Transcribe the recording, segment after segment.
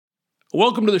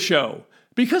Welcome to the show.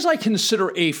 Because I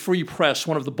consider a free press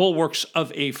one of the bulwarks of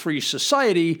a free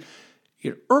society,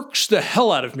 it irks the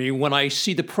hell out of me when I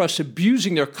see the press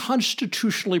abusing their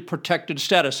constitutionally protected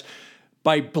status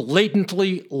by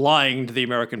blatantly lying to the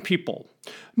American people.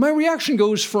 My reaction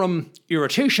goes from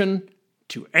irritation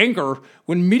to anger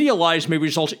when media lies may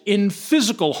result in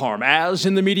physical harm, as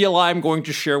in the media lie I'm going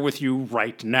to share with you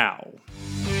right now.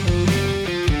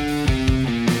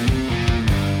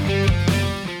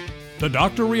 The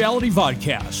Dr. Reality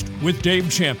Vodcast with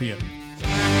Dave Champion.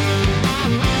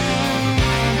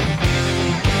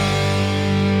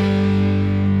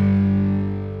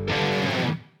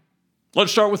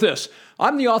 Let's start with this.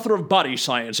 I'm the author of Body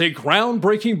Science, a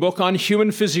groundbreaking book on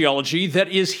human physiology that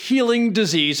is healing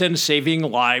disease and saving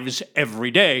lives every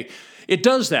day. It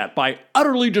does that by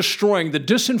utterly destroying the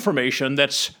disinformation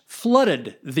that's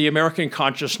flooded the American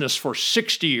consciousness for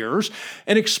 60 years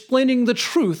and explaining the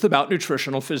truth about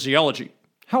nutritional physiology,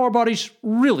 how our bodies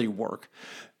really work.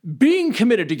 Being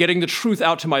committed to getting the truth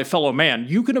out to my fellow man,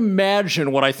 you can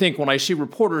imagine what I think when I see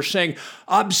reporters saying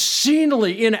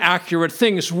obscenely inaccurate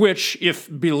things which, if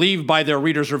believed by their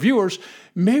readers or viewers,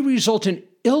 may result in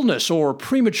illness or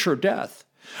premature death.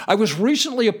 I was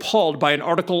recently appalled by an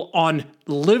article on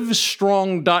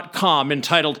Livestrong.com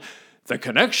entitled The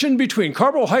Connection Between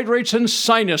Carbohydrates and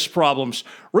Sinus Problems,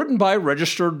 written by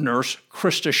registered nurse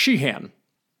Krista Sheehan.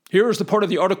 Here is the part of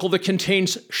the article that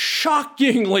contains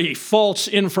shockingly false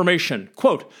information.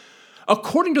 Quote,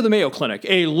 according to the Mayo Clinic,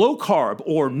 a low-carb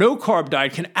or no-carb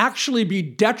diet can actually be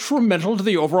detrimental to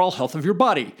the overall health of your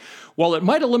body. While it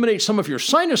might eliminate some of your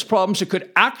sinus problems, it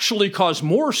could actually cause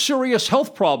more serious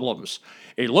health problems.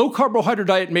 A low-carbohydrate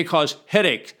diet may cause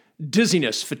headache,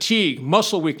 dizziness, fatigue,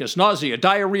 muscle weakness, nausea,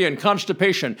 diarrhea, and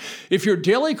constipation. If your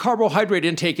daily carbohydrate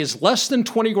intake is less than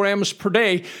 20 grams per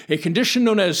day, a condition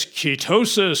known as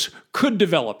ketosis could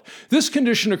develop. This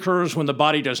condition occurs when the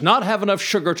body does not have enough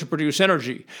sugar to produce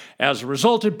energy. As a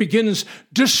result, it begins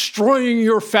destroying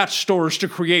your fat stores to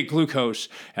create glucose.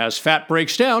 As fat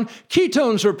breaks down,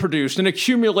 ketones are produced and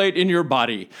accumulate in your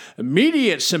body.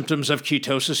 Immediate symptoms of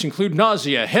ketosis include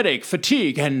nausea, headache,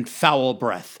 fatigue, and foul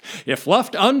breath. If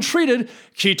left untreated,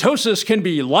 ketosis can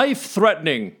be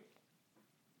life-threatening.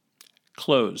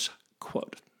 Close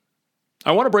quote.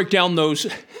 I want to break down those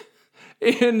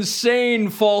insane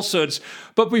falsehoods.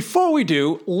 But before we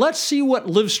do, let's see what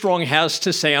Livestrong has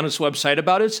to say on its website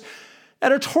about its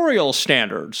editorial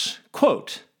standards.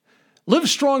 Quote,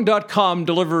 Livestrong.com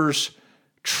delivers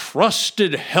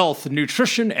trusted health,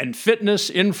 nutrition, and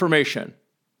fitness information.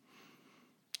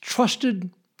 Trusted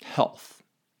health.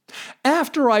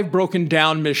 After I've broken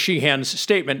down Ms. Sheehan's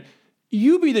statement,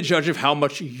 you be the judge of how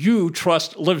much you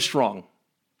trust Livestrong.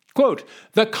 Quote,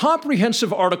 the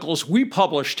comprehensive articles we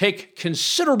publish take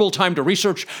considerable time to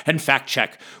research and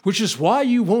fact-check, which is why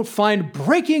you won't find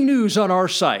breaking news on our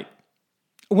site.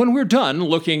 When we're done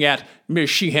looking at Ms.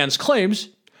 Sheehan's claims,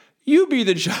 you be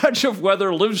the judge of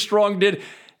whether Livestrong did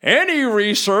any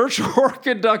research or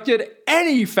conducted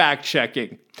any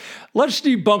fact-checking. Let's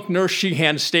debunk Nurse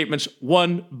Sheehan's statements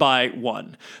one by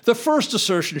one. The first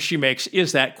assertion she makes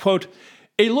is that, quote,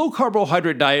 a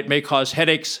low-carbohydrate diet may cause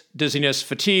headaches, dizziness,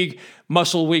 fatigue,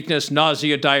 muscle weakness,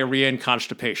 nausea, diarrhea, and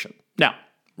constipation. Now,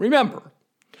 remember,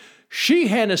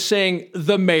 Sheehan is saying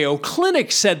the Mayo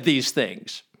Clinic said these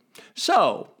things.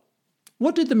 So,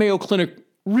 what did the Mayo Clinic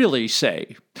really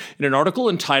say? In an article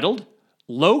entitled,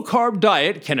 Low-Carb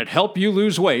Diet, Can It Help You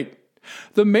Lose Weight?,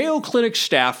 the Mayo Clinic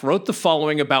staff wrote the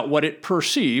following about what it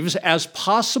perceives as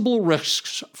possible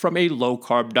risks from a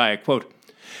low-carb diet. Quote,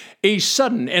 a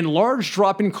sudden and large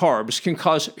drop in carbs can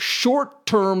cause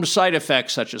short-term side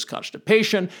effects such as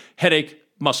constipation, headache,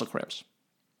 muscle cramps.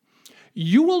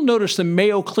 You will notice the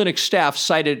Mayo Clinic staff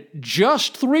cited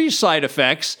just 3 side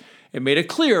effects and made it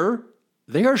clear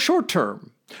they are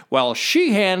short-term, while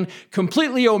Sheehan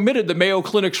completely omitted the Mayo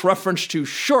Clinic's reference to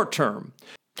short-term.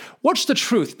 What's the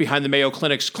truth behind the Mayo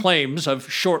Clinic's claims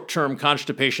of short-term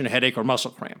constipation, headache, or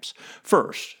muscle cramps?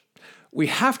 First, we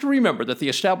have to remember that the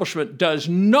establishment does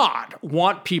not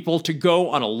want people to go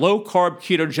on a low-carb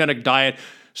ketogenic diet,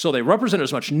 so they represent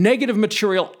as much negative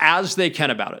material as they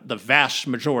can about it, the vast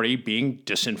majority being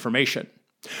disinformation.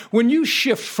 When you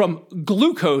shift from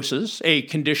glucoses, a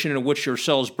condition in which your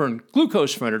cells burn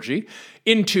glucose for energy,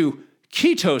 into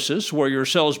ketosis, where your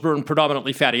cells burn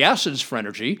predominantly fatty acids for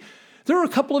energy, there are a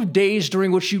couple of days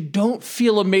during which you don't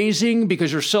feel amazing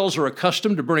because your cells are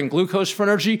accustomed to burning glucose for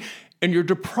energy, and you're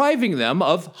depriving them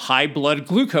of high blood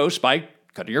glucose by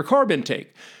cutting your carb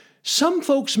intake. Some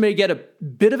folks may get a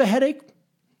bit of a headache.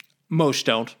 Most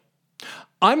don't.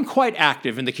 I'm quite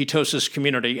active in the ketosis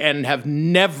community and have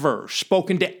never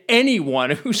spoken to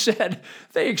anyone who said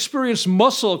they experienced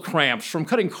muscle cramps from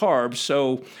cutting carbs,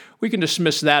 so we can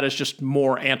dismiss that as just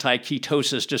more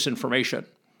anti-ketosis disinformation.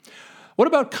 What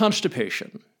about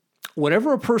constipation?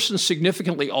 Whenever a person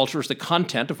significantly alters the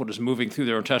content of what is moving through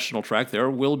their intestinal tract, there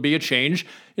will be a change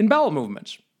in bowel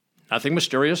movements. Nothing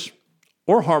mysterious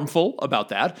or harmful about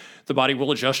that. The body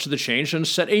will adjust to the change and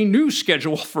set a new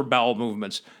schedule for bowel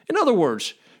movements. In other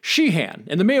words, Sheehan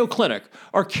and the Mayo Clinic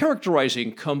are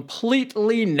characterizing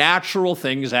completely natural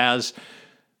things as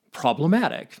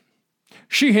problematic.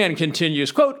 Sheehan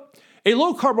continues, quote, "A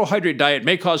low-carbohydrate diet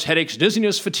may cause headaches,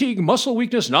 dizziness, fatigue, muscle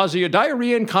weakness, nausea,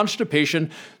 diarrhea, and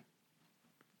constipation."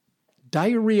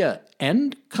 Diarrhea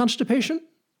and constipation?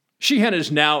 Sheehan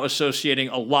is now associating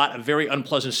a lot of very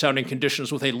unpleasant-sounding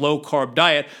conditions with a low-carb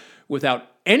diet without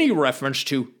any reference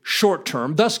to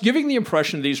short-term, thus giving the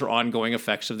impression these are ongoing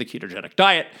effects of the ketogenic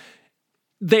diet.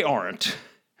 They aren't.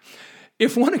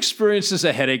 If one experiences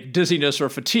a headache, dizziness, or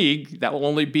fatigue, that will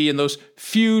only be in those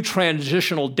few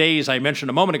transitional days I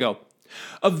mentioned a moment ago.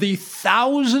 Of the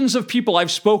thousands of people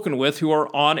I've spoken with who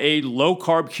are on a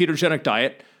low-carb ketogenic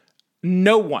diet,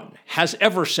 no one has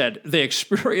ever said they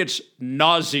experience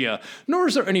nausea, nor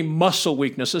is there any muscle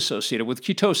weakness associated with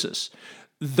ketosis.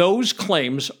 Those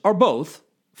claims are both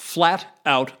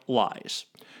flat-out lies.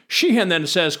 Sheehan then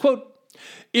says, quote,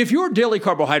 "If your daily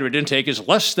carbohydrate intake is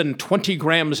less than 20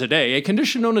 grams a day, a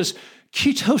condition known as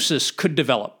ketosis could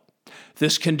develop.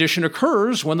 This condition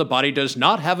occurs when the body does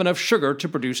not have enough sugar to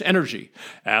produce energy.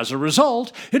 As a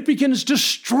result, it begins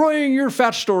destroying your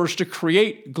fat stores to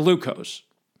create glucose."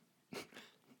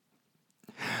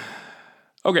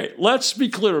 Okay, let's be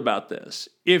clear about this.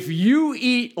 If you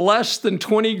eat less than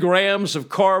 20 grams of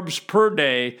carbs per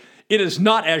day, it is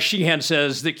not, as Sheehan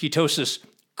says, that ketosis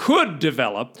could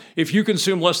develop. If you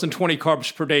consume less than 20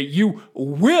 carbs per day, you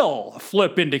will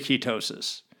flip into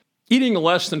ketosis. Eating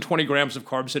less than 20 grams of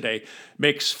carbs a day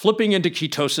makes flipping into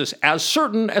ketosis as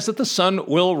certain as that the sun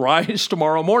will rise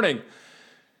tomorrow morning.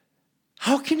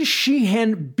 How can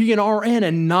Sheehan be an RN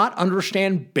and not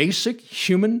understand basic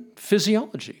human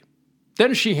physiology?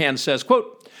 Then Sheehan says,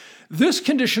 quote, "This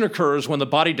condition occurs when the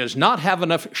body does not have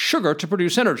enough sugar to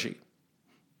produce energy."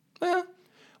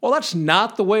 Well, that's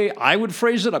not the way I would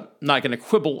phrase it. I'm not going to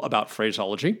quibble about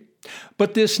phraseology.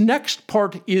 But this next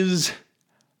part is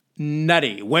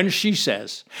nutty when she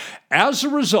says, "As a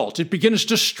result, it begins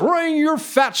destroying your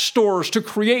fat stores to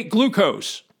create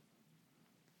glucose."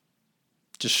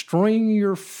 Destroying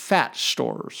your fat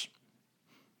stores,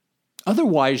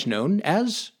 otherwise known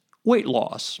as weight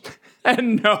loss.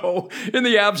 And no, in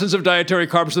the absence of dietary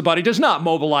carbs, the body does not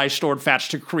mobilize stored fats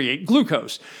to create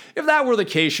glucose. If that were the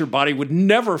case, your body would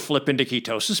never flip into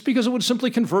ketosis because it would simply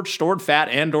convert stored fat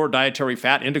and/or dietary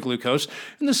fat into glucose,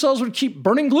 and the cells would keep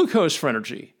burning glucose for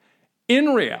energy.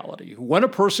 In reality, when a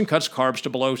person cuts carbs to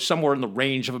below somewhere in the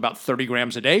range of about 30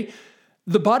 grams a day,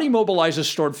 the body mobilizes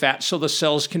stored fat so the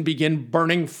cells can begin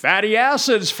burning fatty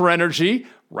acids for energy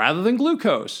rather than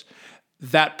glucose.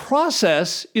 That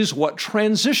process is what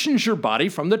transitions your body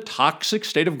from the toxic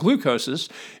state of glucosis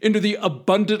into the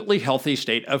abundantly healthy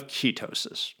state of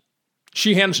ketosis.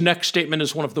 Sheehan's next statement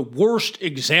is one of the worst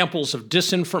examples of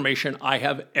disinformation I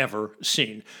have ever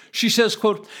seen. She says,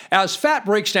 quote, "As fat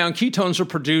breaks down, ketones are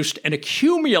produced and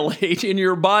accumulate in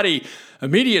your body.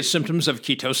 Immediate symptoms of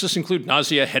ketosis include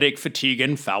nausea, headache, fatigue,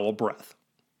 and foul breath."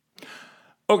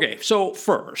 Okay, so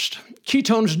first,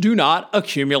 ketones do not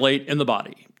accumulate in the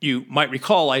body. You might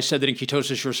recall I said that in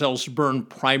ketosis your cells burn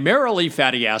primarily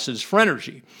fatty acids for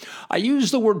energy. I use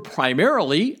the word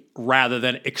primarily rather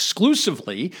than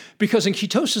exclusively because in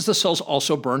ketosis the cells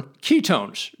also burn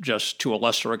ketones, just to a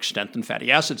lesser extent than fatty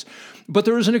acids. But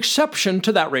there is an exception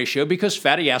to that ratio because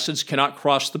fatty acids cannot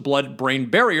cross the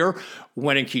blood-brain barrier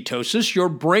when in ketosis your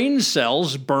brain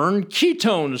cells burn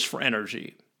ketones for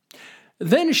energy.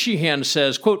 Then Sheehan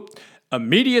says, quote,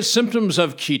 "Immediate symptoms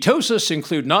of ketosis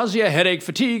include nausea, headache,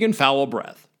 fatigue, and foul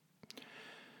breath."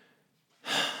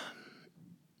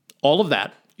 All of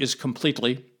that is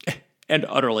completely and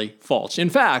utterly false. In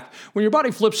fact, when your body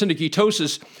flips into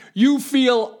ketosis, you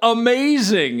feel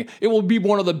amazing. It will be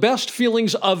one of the best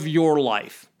feelings of your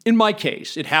life. In my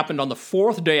case, it happened on the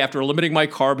 4th day after limiting my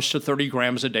carbs to 30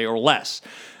 grams a day or less.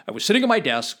 I was sitting at my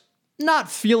desk,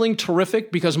 not feeling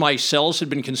terrific because my cells had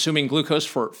been consuming glucose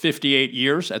for 58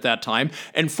 years at that time,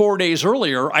 and 4 days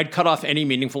earlier, I'd cut off any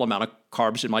meaningful amount of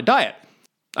carbs in my diet.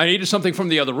 I needed something from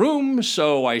the other room,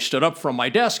 so I stood up from my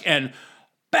desk and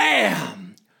bam!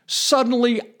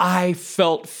 Suddenly, I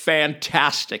felt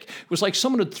fantastic. It was like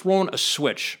someone had thrown a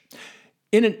switch.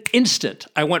 In an instant,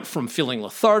 I went from feeling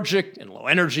lethargic and low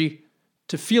energy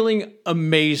to feeling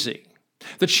amazing.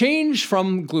 The change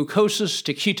from glucosis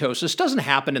to ketosis doesn't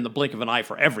happen in the blink of an eye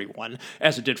for everyone,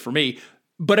 as it did for me,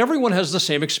 but everyone has the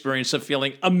same experience of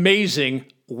feeling amazing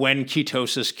when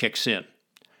ketosis kicks in.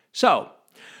 So,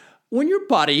 when your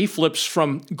body flips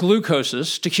from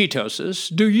glucosis to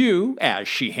ketosis, do you, as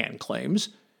Sheehan claims,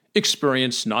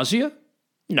 experience nausea?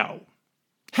 No.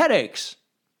 Headaches?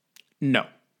 No.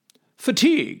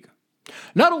 Fatigue?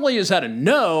 Not only is that a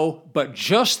no, but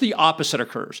just the opposite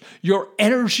occurs. Your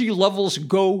energy levels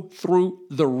go through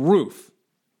the roof.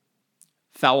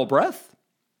 Foul breath?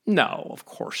 No, of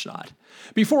course not.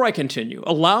 Before I continue,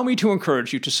 allow me to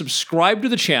encourage you to subscribe to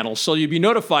the channel so you'll be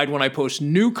notified when I post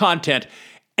new content,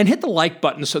 and hit the like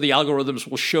button so the algorithms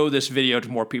will show this video to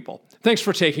more people. Thanks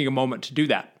for taking a moment to do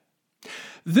that.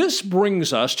 This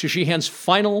brings us to Sheehan's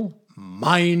final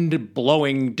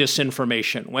mind-blowing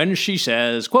disinformation when she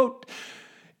says, quote,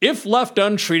 "If left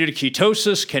untreated,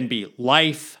 ketosis can be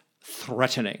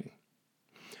life-threatening."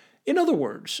 In other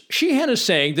words, Sheehan is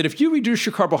saying that if you reduce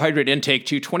your carbohydrate intake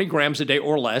to 20 grams a day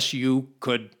or less, you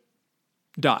could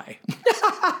die.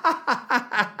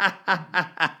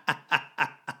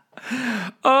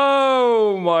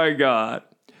 Oh my God.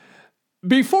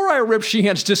 Before I rip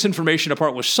Sheehan's disinformation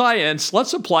apart with science,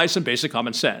 let's apply some basic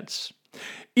common sense.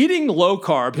 Eating low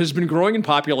carb has been growing in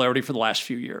popularity for the last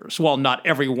few years. While not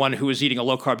everyone who is eating a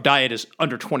low carb diet is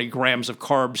under 20 grams of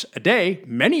carbs a day,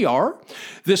 many are.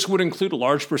 This would include a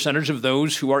large percentage of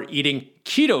those who are eating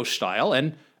keto style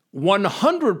and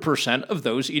 100% of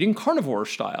those eating carnivore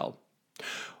style.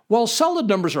 While solid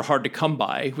numbers are hard to come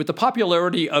by, with the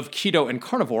popularity of keto and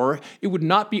carnivore, it would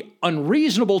not be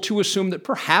unreasonable to assume that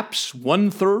perhaps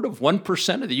 1/3 of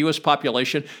 1% of the U.S.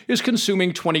 population is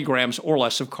consuming 20 grams or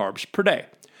less of carbs per day.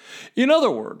 In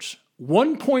other words,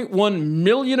 1.1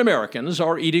 million Americans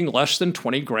are eating less than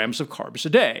 20 grams of carbs a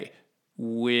day,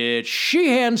 which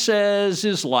Sheehan says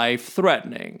is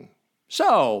life-threatening.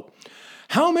 So,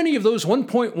 how many of those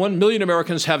 1.1 million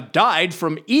Americans have died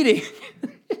from eating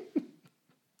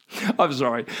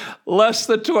less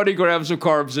than 20 grams of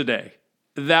carbs a day?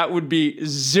 That would be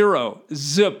zero,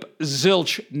 zip,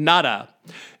 zilch, nada.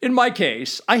 In my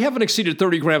case, I haven't exceeded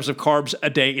 30 grams of carbs a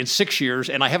day in 6 years,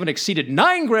 and I haven't exceeded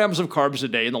 9 grams of carbs a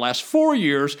day in the last 4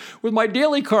 years, with my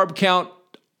daily carb count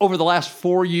over the last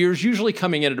 4 years usually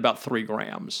coming in at about 3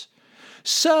 grams.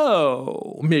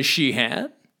 So, Ms.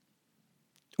 Sheehan,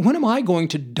 when am I going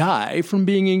to die from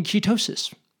being in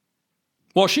ketosis?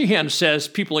 While Sheehan says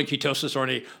people in ketosis are in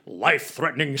a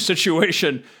life-threatening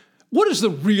situation, what is the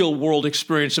real-world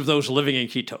experience of those living in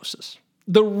ketosis?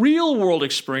 The real-world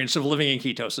experience of living in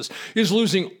ketosis is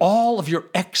losing all of your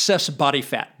excess body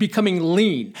fat, becoming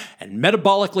lean and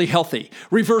metabolically healthy,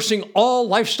 reversing all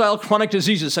lifestyle chronic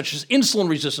diseases such as insulin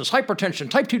resistance, hypertension,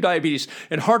 type 2 diabetes,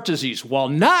 and heart disease, while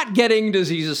not getting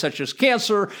diseases such as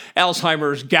cancer,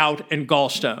 Alzheimer's, gout, and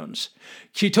gallstones.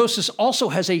 Ketosis also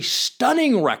has a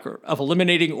stunning record of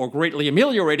eliminating or greatly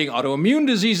ameliorating autoimmune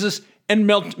diseases and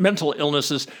mental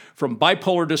illnesses, from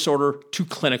bipolar disorder to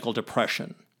clinical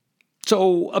depression.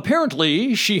 So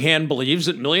apparently, Sheehan believes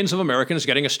that millions of Americans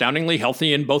getting astoundingly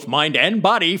healthy in both mind and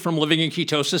body from living in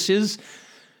ketosis is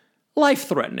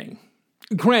life-threatening.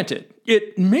 Granted,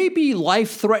 it may be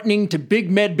life-threatening to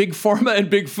Big Med, Big Pharma, and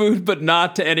Big Food, but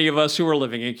not to any of us who are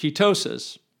living in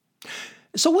ketosis.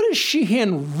 So what is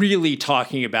Sheehan really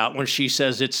talking about when she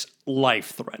says it's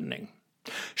life-threatening?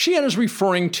 Sheehan is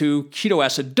referring to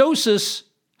ketoacidosis,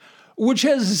 which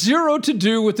has zero to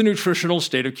do with the nutritional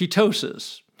state of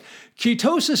ketosis.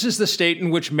 Ketosis is the state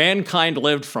in which mankind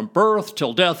lived from birth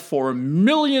till death for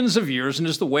millions of years, and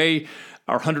is the way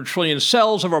our 100 trillion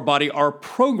cells of our body are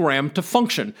programmed to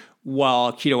function,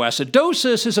 while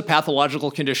ketoacidosis is a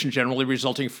pathological condition generally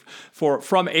resulting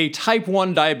from a type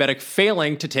 1 diabetic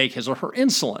failing to take his or her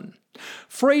insulin.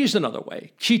 Phrased another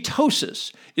way,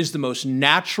 ketosis is the most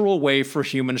natural way for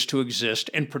humans to exist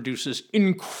and produces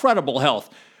incredible health,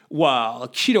 while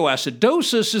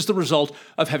ketoacidosis is the result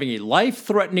of having a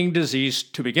life-threatening disease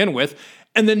to begin with,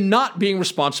 and then not being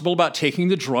responsible about taking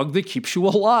the drug that keeps you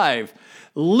alive.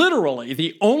 Literally,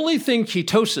 the only thing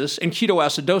ketosis and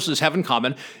ketoacidosis have in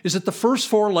common is that the first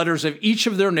 4 letters of each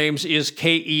of their names is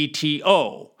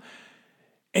Keto.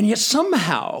 And yet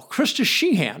somehow, Krista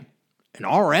Sheehan, an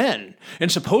RN, and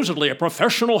supposedly a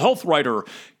professional health writer,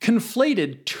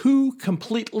 conflated 2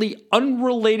 completely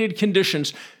unrelated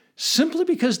conditions simply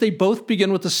because they both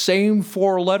begin with the same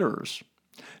 4 letters.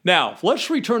 Now, let's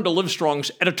return to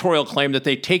Livestrong's editorial claim that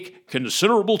they take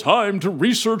considerable time to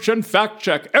research and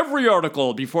fact-check every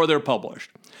article before they're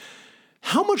published.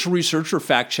 How much research or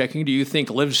fact-checking do you think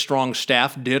Livestrong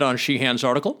staff did on Sheehan's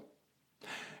article?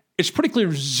 It's pretty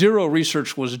clear zero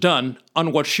research was done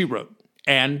on what she wrote,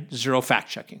 and zero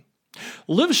fact-checking.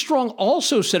 Livestrong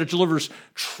also said it delivers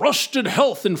trusted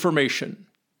health information.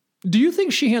 Do you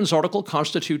think Sheehan's article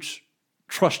constitutes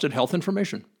trusted health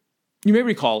information? You may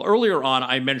recall earlier on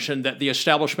I mentioned that the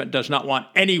establishment does not want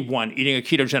anyone eating a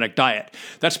ketogenic diet.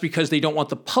 That's because they don't want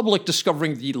the public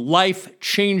discovering the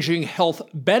life-changing health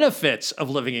benefits of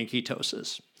living in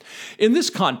ketosis. In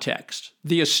this context,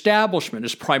 the establishment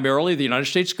is primarily the United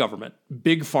States government,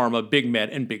 Big Pharma, Big Med,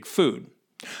 and Big Food.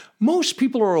 Most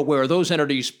people are aware those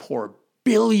entities pour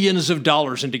billions of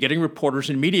dollars into getting reporters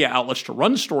and media outlets to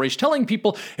run stories telling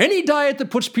people any diet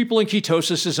that puts people in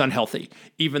ketosis is unhealthy,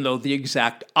 even though the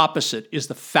exact opposite is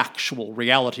the factual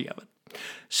reality of it.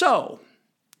 So,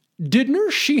 did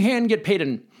Nurse Sheehan get paid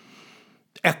an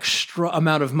extra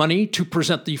amount of money to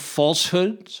present the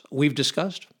falsehoods we've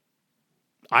discussed?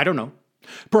 I don't know.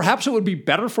 Perhaps it would be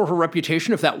better for her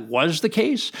reputation if that was the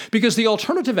case, because the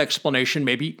alternative explanation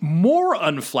may be more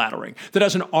unflattering, that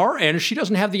as an RN, she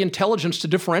doesn't have the intelligence to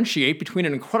differentiate between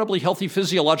an incredibly healthy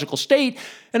physiological state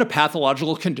and a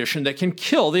pathological condition that can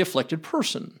kill the afflicted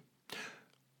person.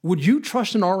 Would you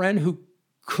trust an RN who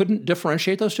couldn't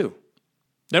differentiate those two?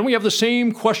 Then we have the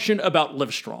same question about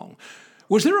Livestrong.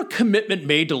 Was there a commitment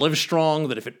made to Livestrong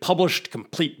that if it published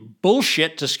complete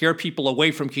bullshit to scare people away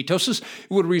from ketosis,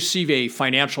 it would receive a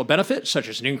financial benefit, such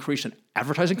as an increase in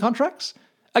advertising contracts?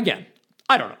 Again,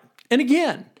 I don't know. And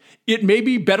again, it may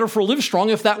be better for Livestrong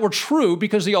if that were true,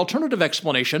 because the alternative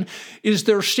explanation is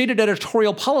their stated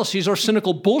editorial policies are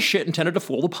cynical bullshit intended to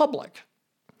fool the public.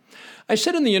 I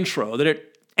said in the intro that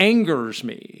it angers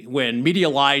me when media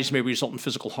lies may result in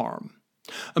physical harm.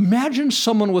 Imagine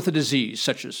someone with a disease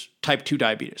such as type 2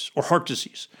 diabetes or heart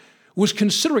disease was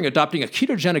considering adopting a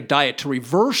ketogenic diet to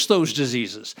reverse those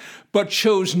diseases, but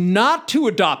chose not to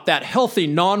adopt that healthy,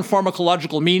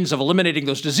 non-pharmacological means of eliminating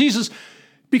those diseases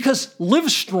because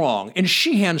Livestrong and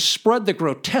Sheehan spread the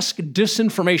grotesque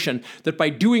disinformation that by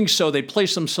doing so they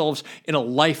place themselves in a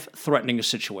life-threatening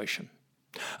situation.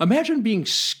 Imagine being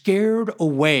scared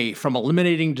away from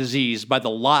eliminating disease by the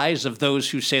lies of those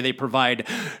who say they provide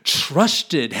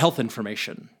trusted health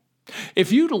information.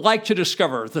 If you'd like to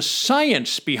discover the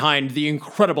science behind the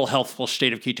incredible healthful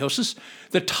state of ketosis,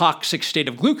 the toxic state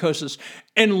of glucoses,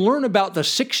 and learn about the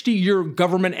 60-year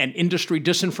government and industry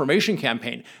disinformation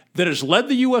campaign that has led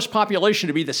the U.S. population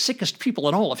to be the sickest people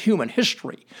in all of human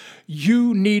history,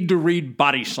 you need to read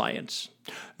Body Science.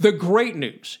 The great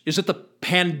news is that the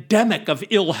pandemic of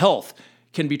ill health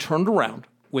can be turned around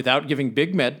without giving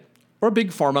Big Med or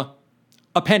Big Pharma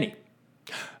a penny.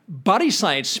 Body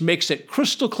Science makes it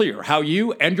crystal clear how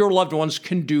you and your loved ones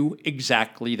can do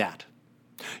exactly that.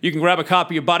 You can grab a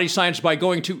copy of Body Science by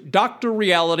going to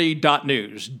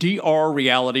drreality.news,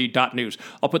 drreality.news.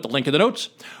 I'll put the link in the notes.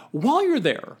 While you're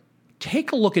there,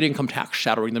 take a look at Income Tax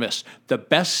Shattering the Myths, the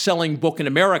best-selling book in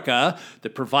America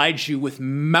that provides you with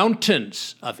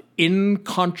mountains of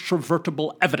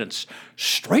incontrovertible evidence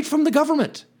straight from the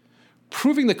government,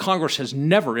 proving that Congress has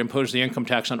never imposed the income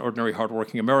tax on ordinary,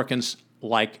 hardworking Americans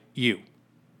like you.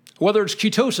 Whether it's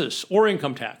ketosis or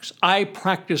income tax, I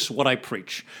practice what I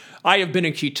preach. I have been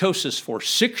in ketosis for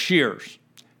 6 years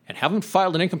and haven't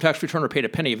filed an income tax return or paid a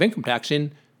penny of income tax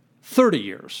in 30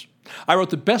 years. I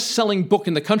wrote the best-selling book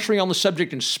in the country on the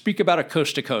subject and speak about it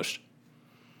coast to coast.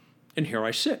 And here I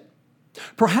sit.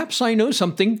 Perhaps I know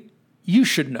something you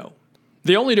should know.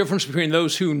 The only difference between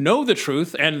those who know the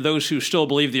truth and those who still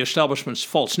believe the establishment's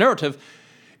false narrative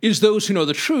is those who know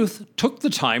the truth took the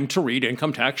time to read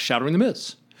Income Tax Shattering the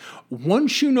Myths.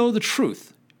 Once you know the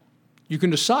truth, you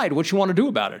can decide what you want to do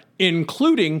about it,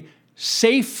 including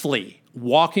safely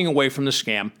walking away from the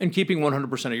scam and keeping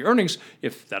 100% of your earnings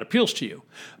if that appeals to you.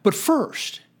 But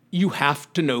first, you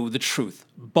have to know the truth,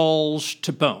 balls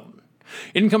to bone.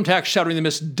 Income Tax Shattering the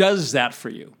Myths does that for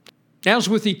you. As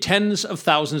with the tens of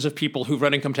thousands of people who've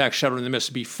read Income Tax Shattering the Myths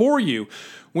before you,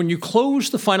 when you close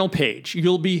the final page,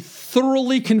 you'll be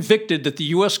thoroughly convicted that the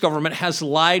U.S. government has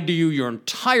lied to you your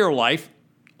entire life,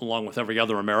 along with every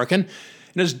other American,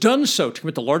 and has done so to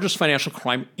commit the largest financial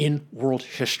crime in world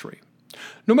history.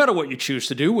 No matter what you choose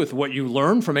to do with what you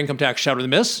learn from Income Tax Shattering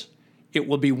the Myths, it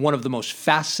will be one of the most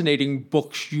fascinating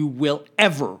books you will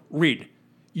ever read.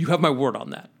 You have my word on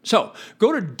that. So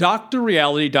go to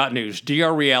drreality.news,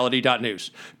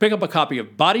 drreality.news. Pick up a copy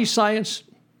of Body Science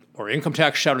or Income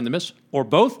Tax Shattering the Myths, or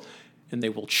both, and they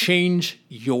will change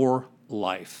your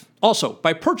life. Also,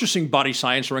 by purchasing Body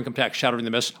Science or Income Tax Shattering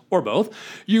the Myths, or both,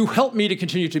 you help me to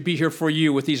continue to be here for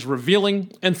you with these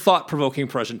revealing and thought-provoking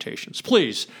presentations.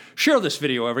 Please share this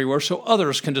video everywhere so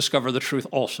others can discover the truth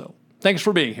also. Thanks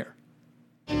for being here.